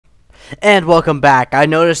And welcome back. I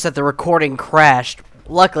noticed that the recording crashed.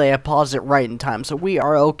 Luckily, I paused it right in time, so we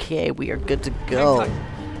are okay. We are good to go.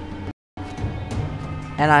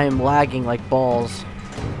 And I am lagging like balls.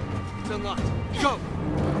 It's unlocked. Go!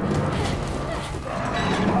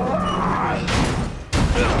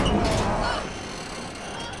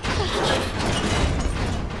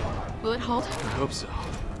 Will it hold? I hope so.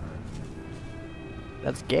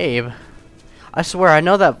 That's Gabe. I swear, I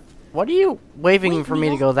know that. What are you waving for me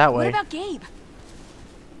to go that way? What about Gabe?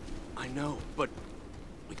 I know, but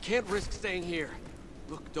we can't risk staying here.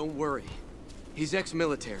 Look, don't worry. He's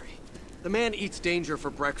ex-military. The man eats danger for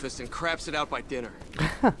breakfast and craps it out by dinner.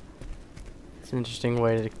 It's an interesting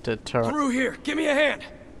way to turn. Through here! Give me a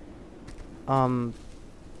hand!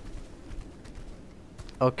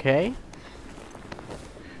 Okay.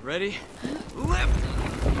 Ready? Lift!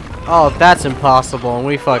 Oh, that's impossible, and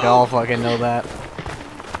we all fucking know that.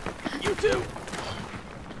 You too!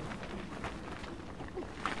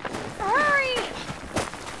 Hurry!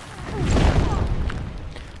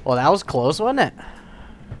 Well, that was close, wasn't it?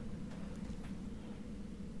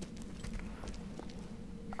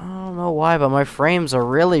 I don't know why, but my frames are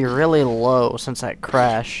really, really low since that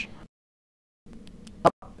crash.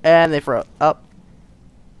 Up, and they froze. Up.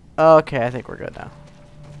 Okay, I think we're good now.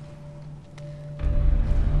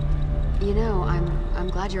 You know, I'm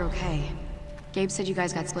glad you're okay. Gabe said you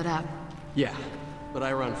guys got split up. Yeah, but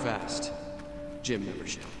I run fast. Gym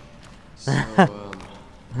membership. So,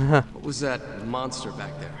 what was that monster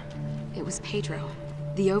back there? It was Pedro.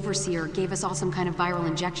 The Overseer gave us all some kind of viral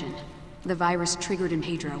injection. The virus triggered in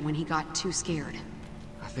Pedro when he got too scared.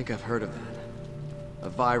 I think I've heard of that. A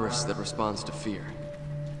virus that responds to fear.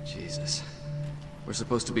 Jesus. We're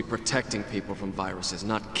supposed to be protecting people from viruses,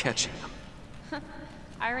 not catching them.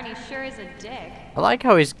 Irony sure is a dick. I like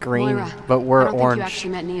how he's green, Moira, but we're I don't orange. think you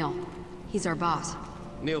actually met Neil. He's our boss.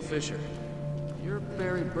 Neil Fisher. You're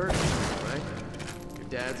Barry Burton, right? Your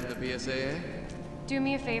dad's in the BSAA? Do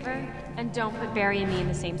me a favor, and don't put Barry and me in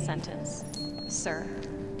the same sentence, sir.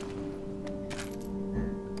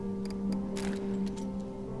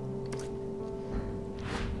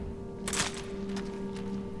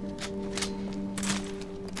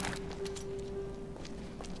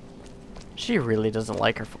 She really doesn't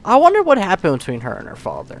like her. I wonder what happened between her and her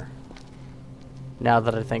father. Now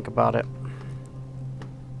that I think about it.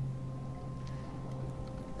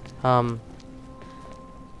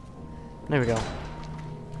 There we go.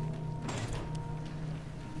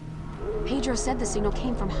 Pedro said the signal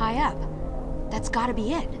came from high up. That's gotta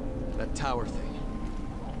be it. That tower thing.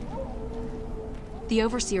 The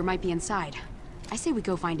Overseer might be inside. I say we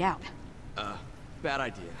go find out. Bad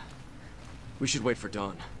idea. We should wait for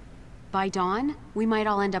dawn. By dawn, we might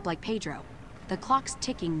all end up like Pedro. The clock's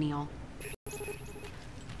ticking, Neil.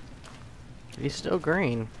 He's still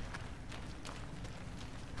green.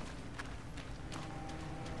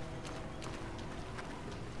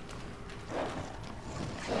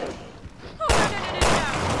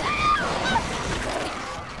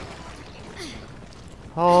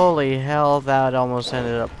 Holy hell, that almost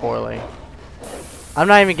ended up poorly. I'm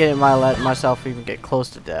not even getting letting myself even get close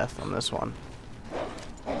to death on this one.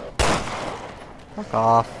 Fuck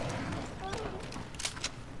off.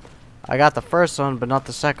 I got the first one, but not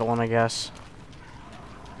the second one, I guess.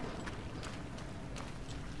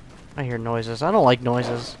 I hear noises. I don't like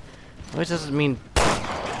noises. Noises mean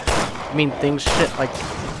things shit like...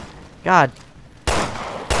 God.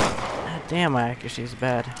 God damn, my accuracy is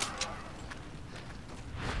bad.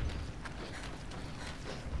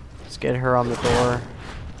 Let's get her on the door.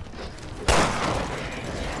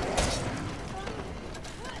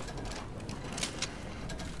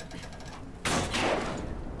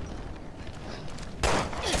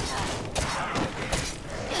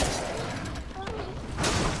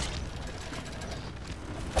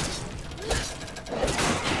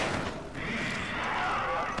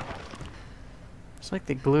 It's like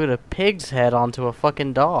they glued a pig's head onto a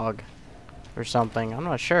fucking dog. Or something. I'm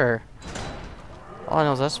not sure. All I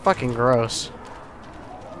know is that's fucking gross.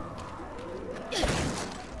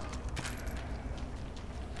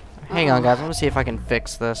 Hang on, guys. Let me see if I can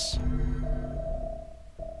fix this.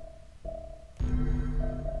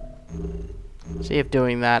 See if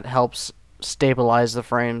doing that helps stabilize the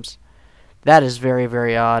frames. That is very,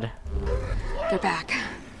 very odd. They're back.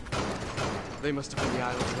 They must have been the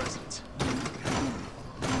island's residents.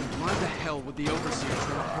 Why the hell would the Overseer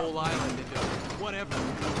turn a whole island into whatever?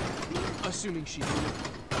 Assuming she did.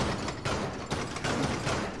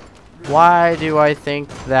 Why do I think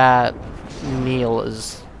that Neil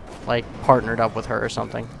is, like, partnered up with her or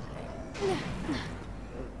something?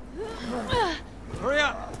 Hurry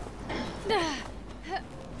up!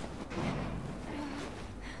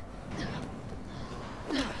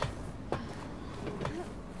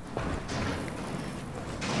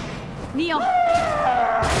 Neil! Come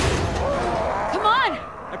on!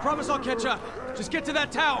 I promise I'll catch up. Just get to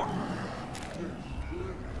that tower.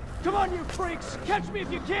 Come on, you freaks! Catch me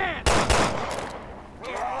if you can!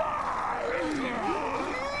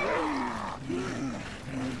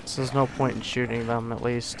 So there's no point in shooting them, at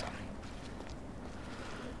least.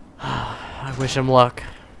 I wish him luck.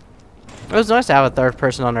 It was nice to have a third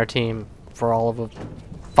person on our team for all of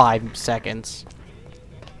 5 seconds.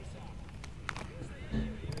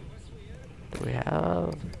 Do we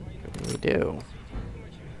have? We do.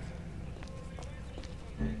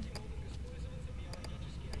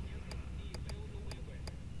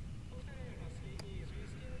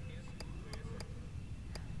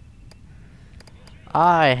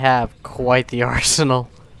 I have quite the arsenal.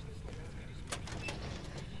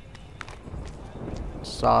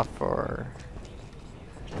 Soft for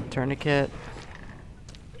tourniquet.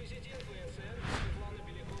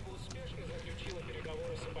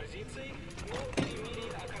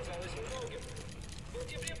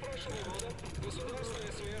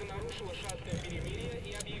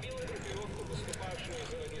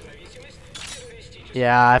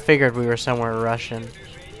 Yeah, I figured we were somewhere Russian.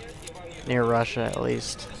 Near Russia, at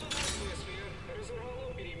least.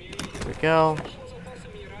 Here we go.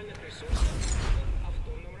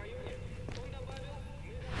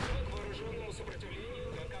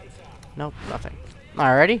 Nope, nothing.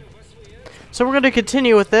 Alrighty. So we're gonna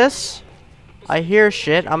continue with this. I hear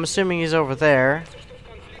shit. I'm assuming he's over there.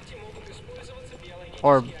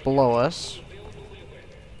 Or below us.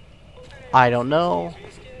 I don't know.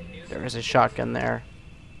 There is a shotgun there.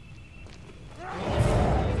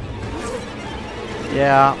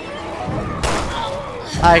 Yeah.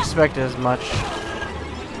 I expected as much.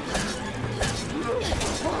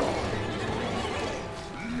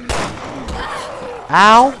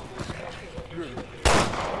 Ow!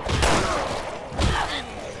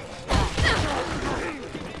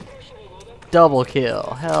 Double kill.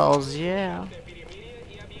 Hells yeah.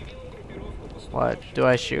 What? Do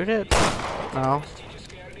I shoot it? No.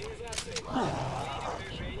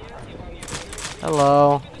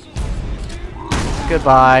 Hello.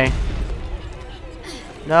 Goodbye.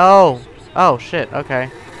 No. Oh shit. Okay.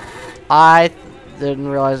 I didn't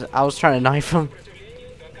realize I was trying to knife him.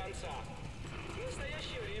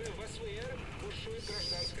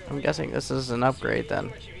 I'm guessing this is an upgrade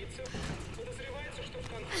then.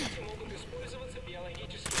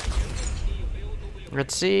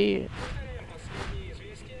 Let's see.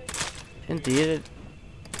 Indeed it.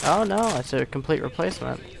 Oh no, it's a complete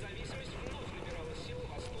replacement.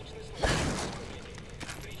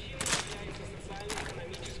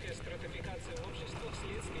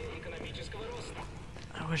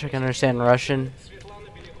 I wish I could understand Russian.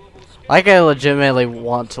 Like, I legitimately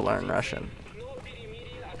want to learn Russian.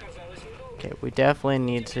 Okay, we definitely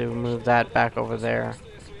need to move that back over there.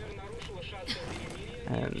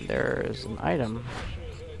 And there's an item.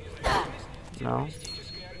 No.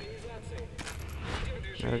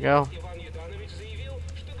 There we go.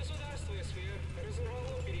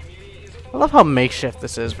 I love how makeshift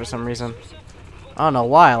this is for some reason. I don't know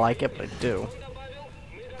why I like it, but I do.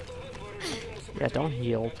 Yeah, don't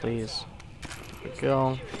heal, please. There we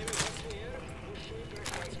go.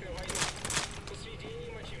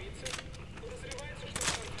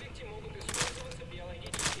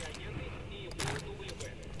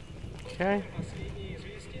 Okay.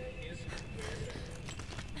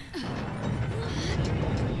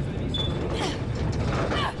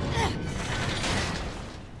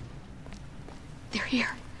 They're here.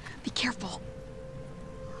 Be careful.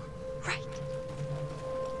 Right.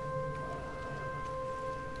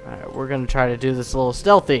 Alright, we're gonna try to do this a little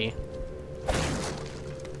stealthy. I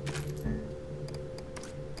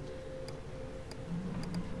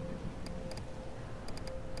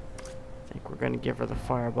think we're gonna give her the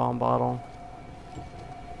firebomb bottle.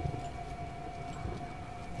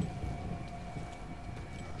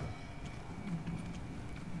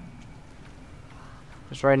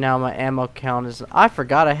 Because right now my ammo count is... I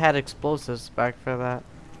forgot I had explosives back for that.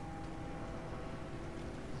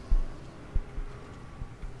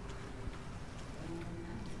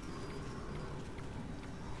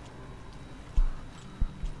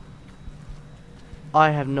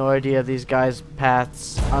 I have no idea these guys'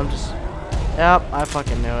 paths. I'm just... Yep, I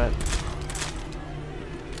fucking knew it.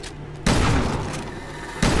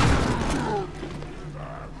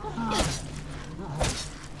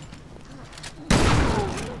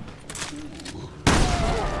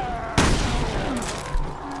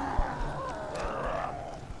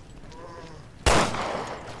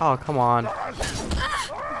 Oh, come on.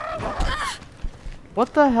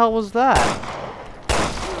 What the hell was that?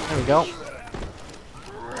 There we go.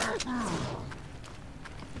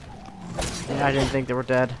 I didn't think they were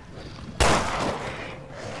dead.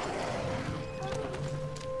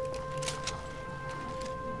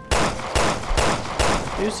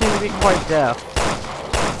 They do seem to be quite deaf.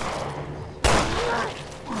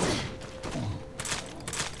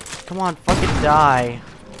 Come on, fucking die.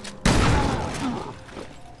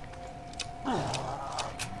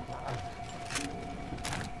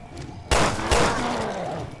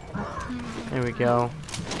 There we go.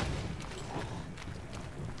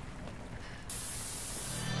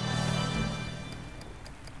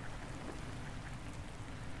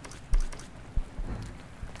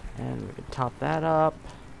 And we can top that up.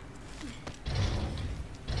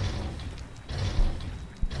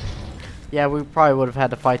 Yeah, we probably would have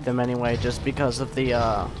had to fight them anyway, just because of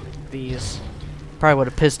the, these. Probably would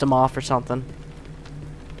have pissed them off or something.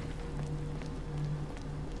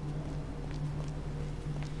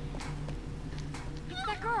 It's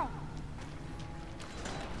that girl!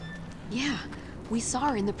 Yeah, we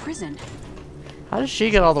saw her in the prison. How did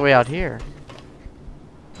she get all the way out here?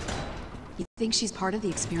 You think she's part of the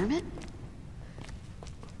experiment?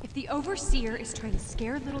 If the Overseer is trying to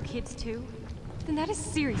scare little kids too, then that is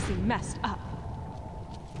seriously messed up.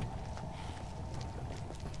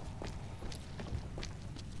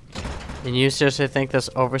 And you seriously think this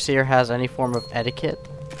Overseer has any form of etiquette?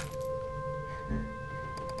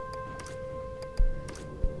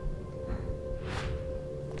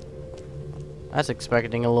 That's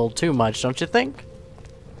expecting a little too much, don't you think?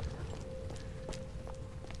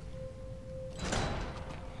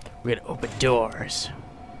 We gotta open doors.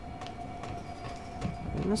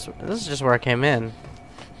 And this is just where I came in.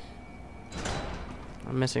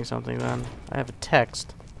 I'm missing something then. I have a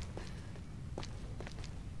text.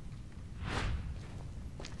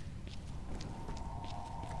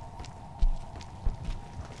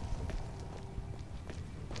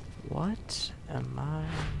 What am I?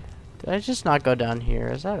 Did I just not go down here?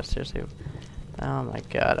 Is that a seriously? Oh my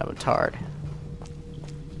god, I'm a tard.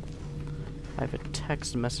 I have a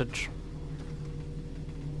text message.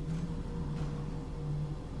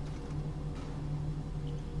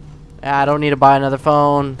 I don't need to buy another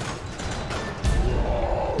phone.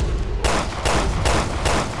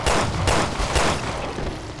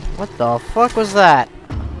 What the fuck was that?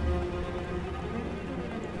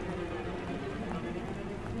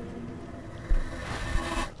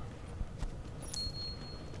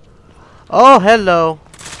 Oh, hello.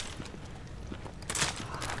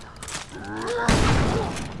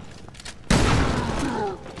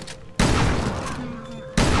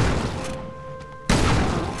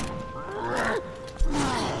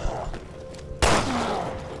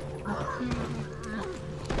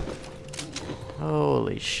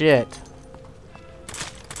 Holy shit.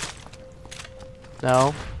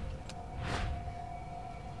 No.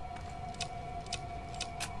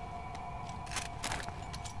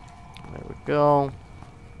 There we go.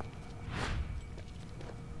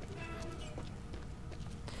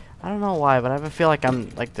 I don't know why, but I have a feel like I'm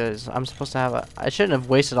like this. I'm supposed to have a. I shouldn't have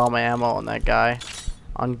wasted all my ammo on that guy,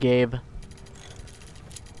 on Gabe.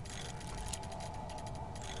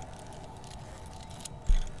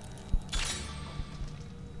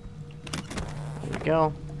 There we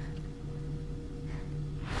go.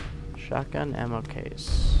 Shotgun ammo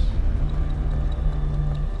case.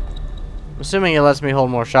 I'm assuming it lets me hold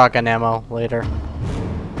more shotgun ammo later.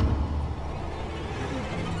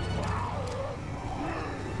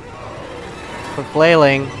 For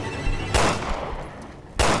flailing.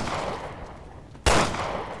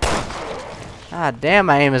 Ah, damn,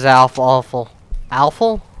 my aim is awful.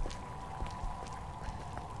 Awful?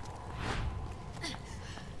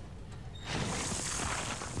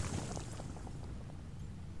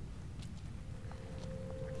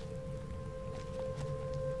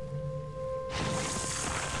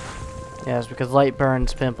 Yeah, it's because light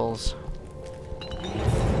burns pimples.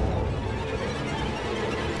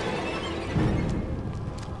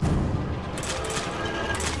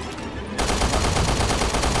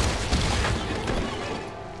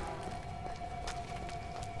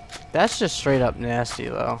 That's just straight up nasty,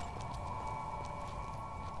 though.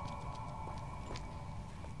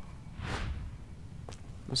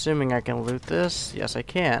 I'm assuming I can loot this. Yes, I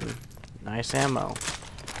can. Nice ammo.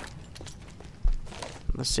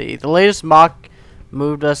 Let's see. The latest mock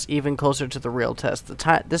moved us even closer to the real test.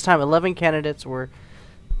 This time, 11 candidates were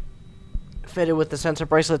fitted with the sensor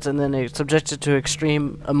bracelets and then subjected to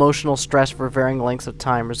extreme emotional stress for varying lengths of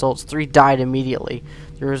time. Results: 3 died immediately.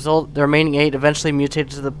 The remaining 8 eventually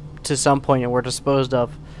mutated to some point and were disposed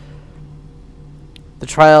of. The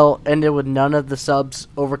trial ended with none of the subs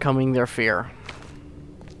overcoming their fear.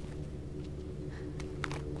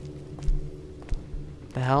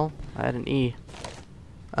 The hell? I had an E.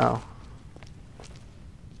 Oh.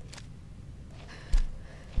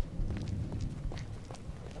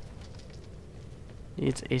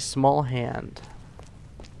 Needs a small hand.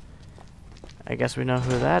 I guess we know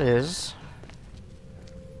who that is.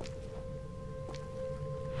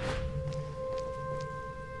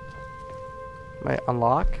 Might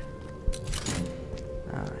unlock.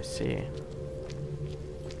 Ah, I see.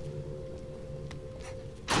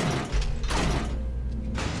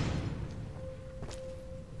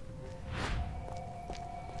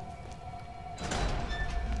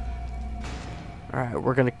 Alright,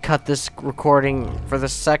 we're gonna cut this recording for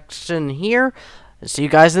this section here. See you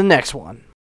guys in the next one.